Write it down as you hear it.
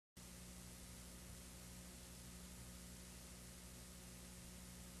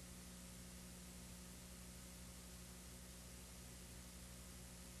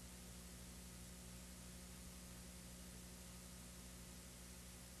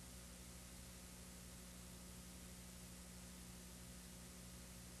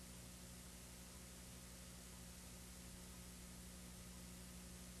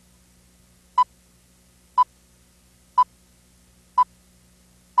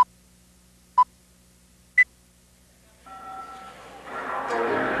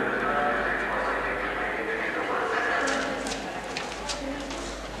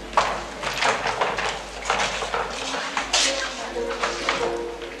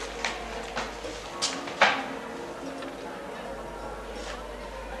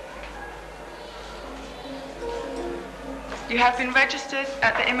You have been registered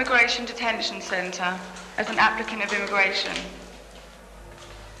at the Immigration Detention Centre as an applicant of immigration.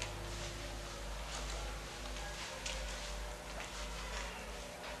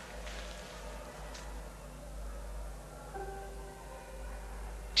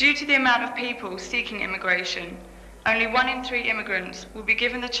 Due to the amount of people seeking immigration, only 1 in 3 immigrants will be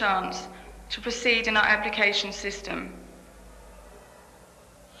given the chance to proceed in our application system.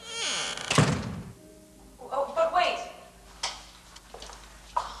 Oh, but wait.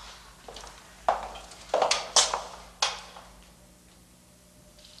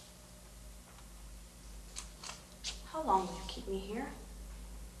 How long will you keep me here?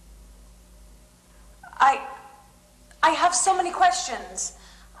 I have so many questions.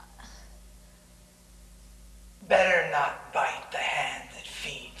 Better not bite the hand that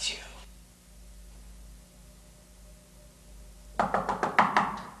feeds you.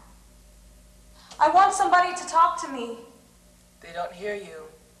 I want somebody to talk to me. They don't hear you.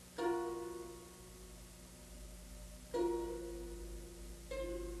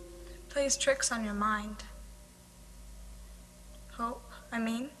 Plays tricks on your mind. Hope, I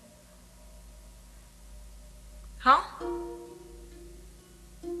mean. Huh?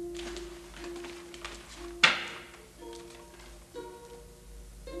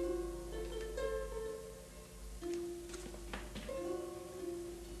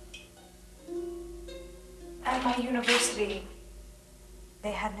 At my university,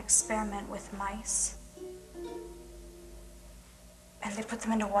 they had an experiment with mice. And they put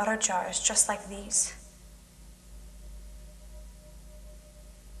them into water jars just like these.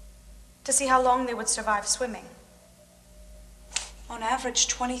 To see how long they would survive swimming. On average,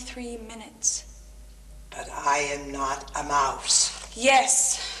 23 minutes. But I am not a mouse.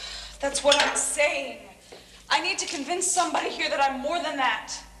 Yes, that's what I'm saying. I need to convince somebody here that I'm more than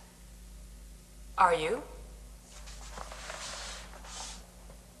that. Are you?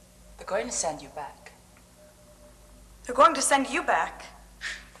 They're going to send you back. They're going to send you back.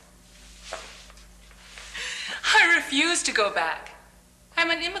 I refuse to go back. I'm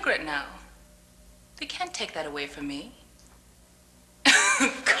an immigrant now. They can't take that away from me.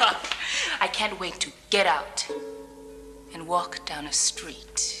 God, I can't wait to get out and walk down a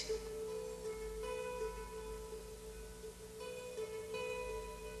street.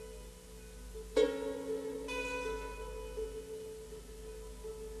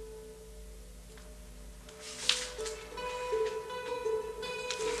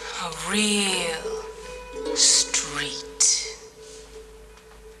 A real street.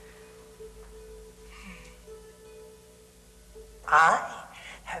 I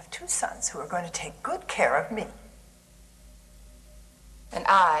have 2 sons who are going to take good care of me. And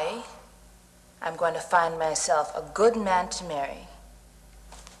I'm going to find myself a good man to marry.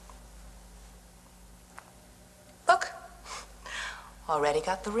 Look, already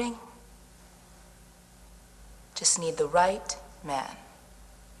got the ring. Just need the right man.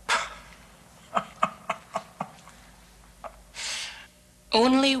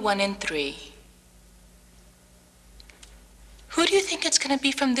 Only 1 in 3. Who do you think it's going to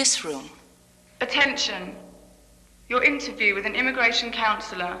be from this room? Attention. Your interview with an immigration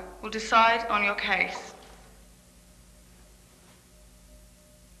counsellor will decide on your case.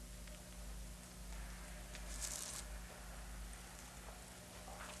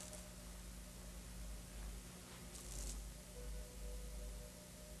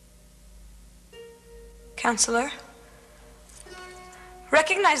 Counselor,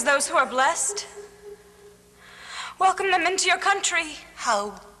 recognize those who are blessed. Welcome them into your country.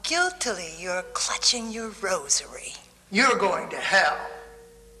 How guiltily you're clutching your rosary. You're going to hell.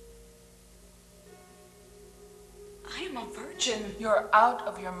 I am a virgin. You're out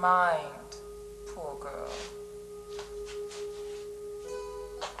of your mind, poor girl.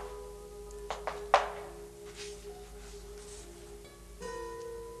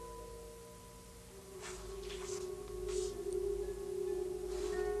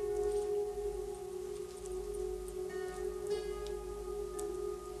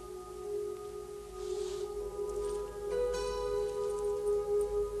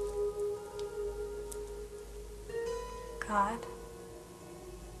 God,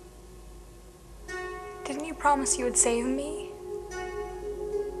 didn't you promise you would save me?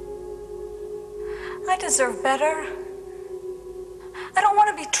 I deserve better. I don't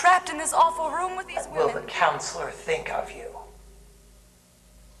want to be trapped in this awful room with these women. What will the counselor think of you?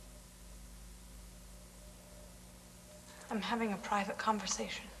 I'm having a private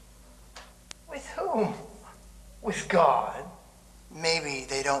conversation. With whom? With God? Maybe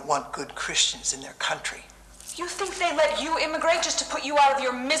they don't want good Christians in their country. You think they let you immigrate just to put you out of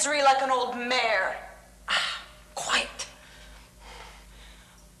your misery like an old mare? Quiet.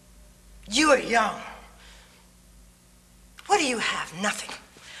 You are young. What do you have? Nothing.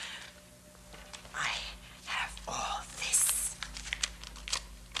 I have all this.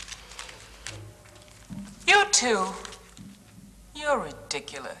 You two. You're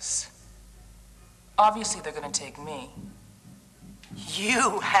ridiculous. Obviously, they're gonna take me.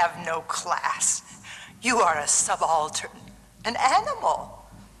 You have no class. You are a subaltern, an animal.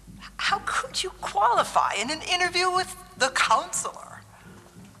 How could you qualify in an interview with the counselor?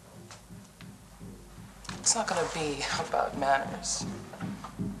 It's not gonna be about manners.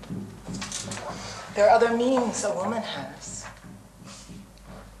 There are other means a woman has.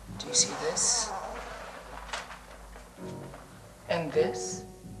 Do you see this? And this?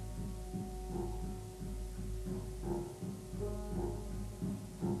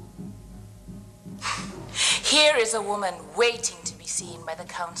 Here is a woman waiting to be seen by the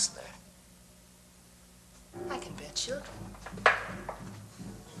counselor. I can bet you.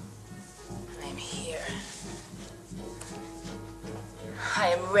 I'm here. I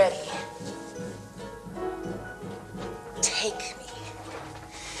am ready. Take me.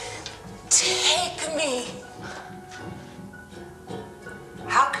 Take me.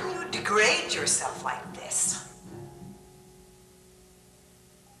 How can you degrade yourself like this?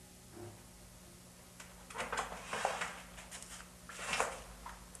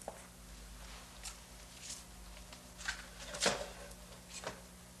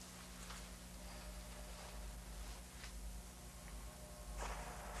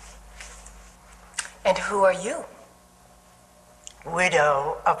 And who are you?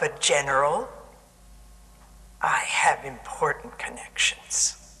 Widow of a general. I have important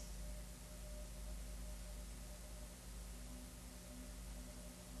connections.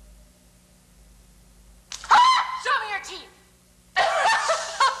 Show me your teeth!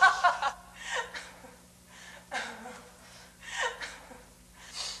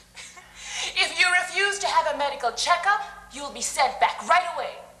 If you refuse to have a medical checkup, you'll be sent back right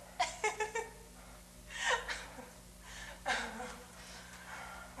away.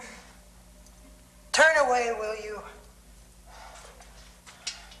 Turn away, will you?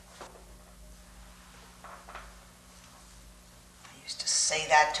 I used to say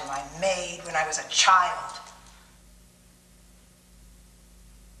that to my maid when I was a child.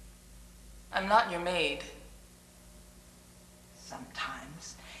 I'm not your maid.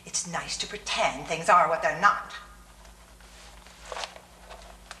 Sometimes it's nice to pretend things are what they're not.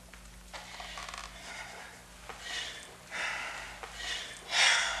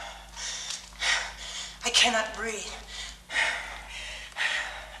 I cannot breathe.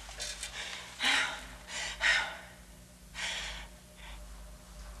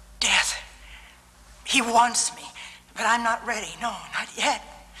 Death. He wants me, but I'm not ready. No, not yet.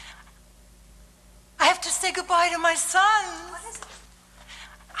 I have to say goodbye to my son. What is it?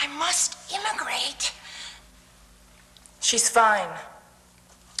 I must immigrate. She's fine.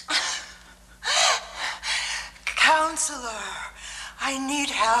 Counselor, I need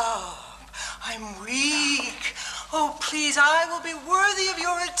help. I'm weak. Oh, please, I will be worthy of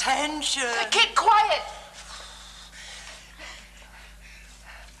your attention. Keep quiet.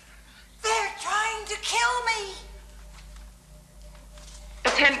 They're trying to kill me.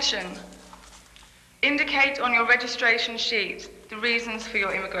 Attention. Indicate on your registration sheet the reasons for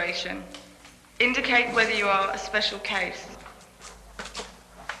your immigration. Indicate whether you are a special case.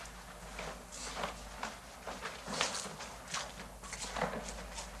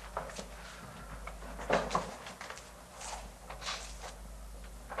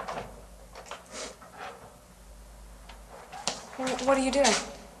 What are you doing?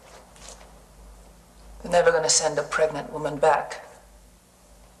 They're never going to send a pregnant woman back.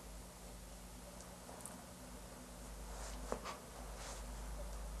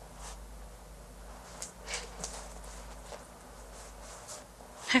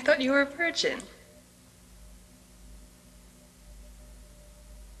 I thought you were a virgin.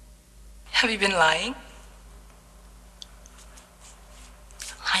 Have you been lying?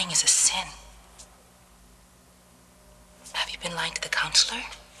 Lying is a sin. Have you been lying to the counselor?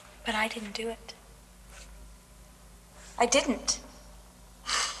 But I didn't do it. I didn't.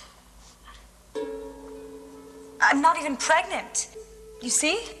 I'm not even pregnant. You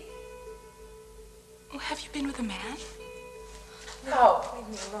see? Oh, have you been with a man? No. Leave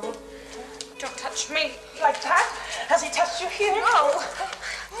me alone. Don't touch me. Like that? Has he touched you here? No.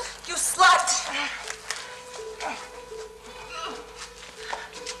 You slut!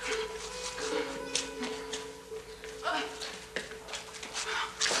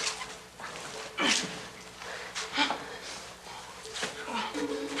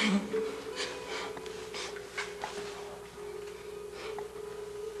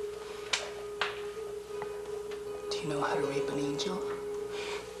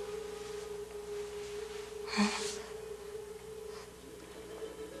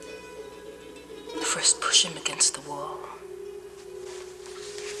 first push him against the wall.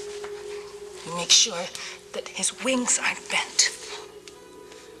 You make sure that his wings aren't bent.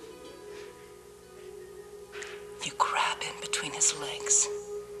 You grab him between his legs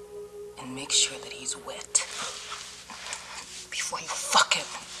and make sure that he's wet before you fuck him.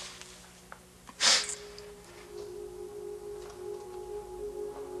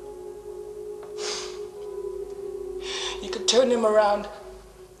 You could turn him around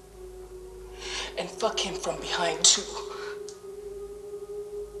and fuck him from behind, too.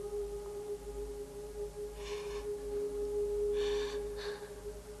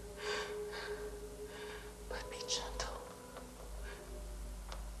 But be gentle.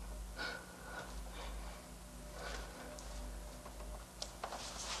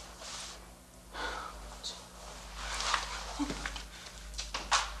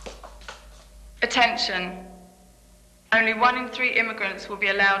 Attention. Only 1 in 3 immigrants will be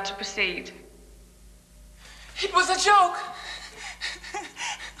allowed to proceed. It was a joke.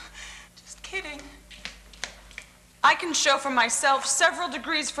 Just kidding. I can show for myself several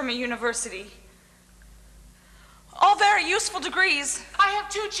degrees from a university. All very useful degrees. I have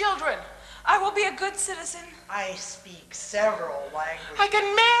 2 children. I will be a good citizen. I speak several languages. I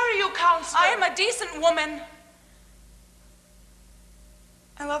can marry you, counselor. I am a decent woman.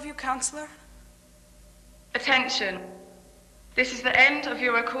 I love you, counselor. Attention. This is the end of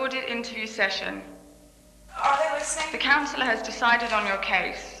your recorded interview session. Are they listening? The counsellor has decided on your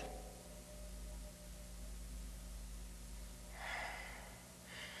case.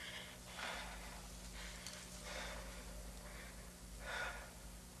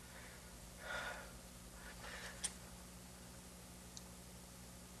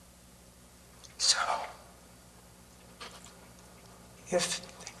 So, if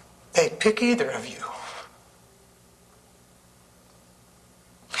they pick either of you,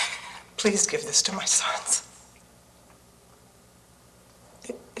 please give this to my sons.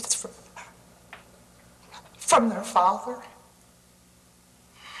 It's from their father.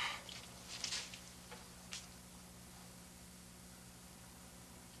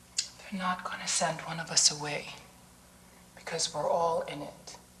 They're not going to send one of us away because we're all in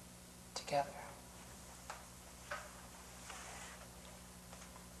it together.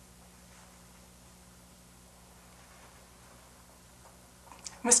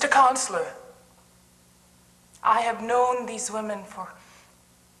 Mr. Counselor, I have known these women for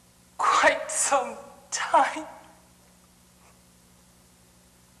quite some time.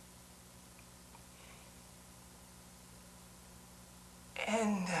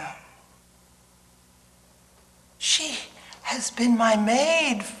 And she has been my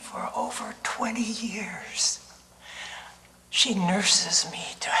maid for over 20 years. She nurses me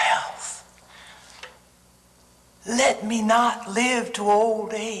to health. Let me not live to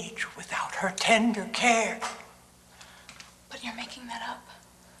old age without her tender care. But you're making that up.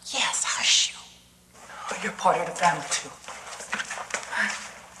 Yes, hush you. But you're part of the family, too.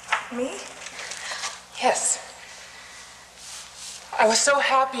 Me? Yes. I was so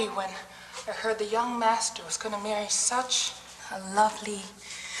happy when I heard the young master was going to marry such a lovely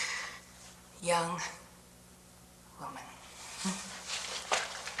young woman.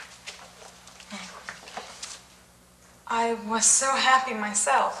 I was so happy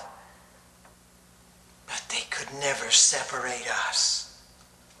myself. But they could never separate us.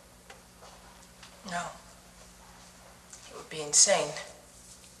 No. It would be insane.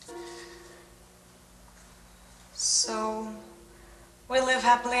 So, we live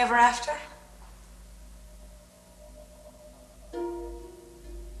happily ever after?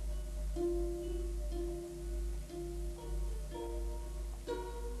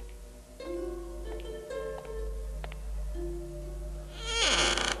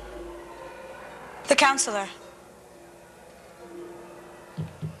 The counselor.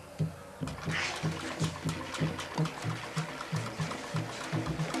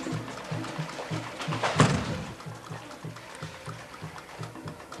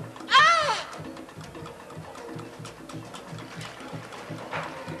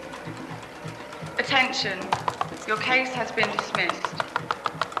 Attention, your case has been dismissed.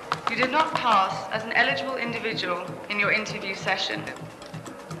 You did not pass as an eligible individual in your interview session.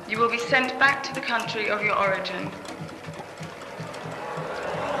 You will be sent back to the country of your origin.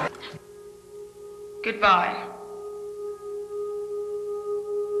 Goodbye.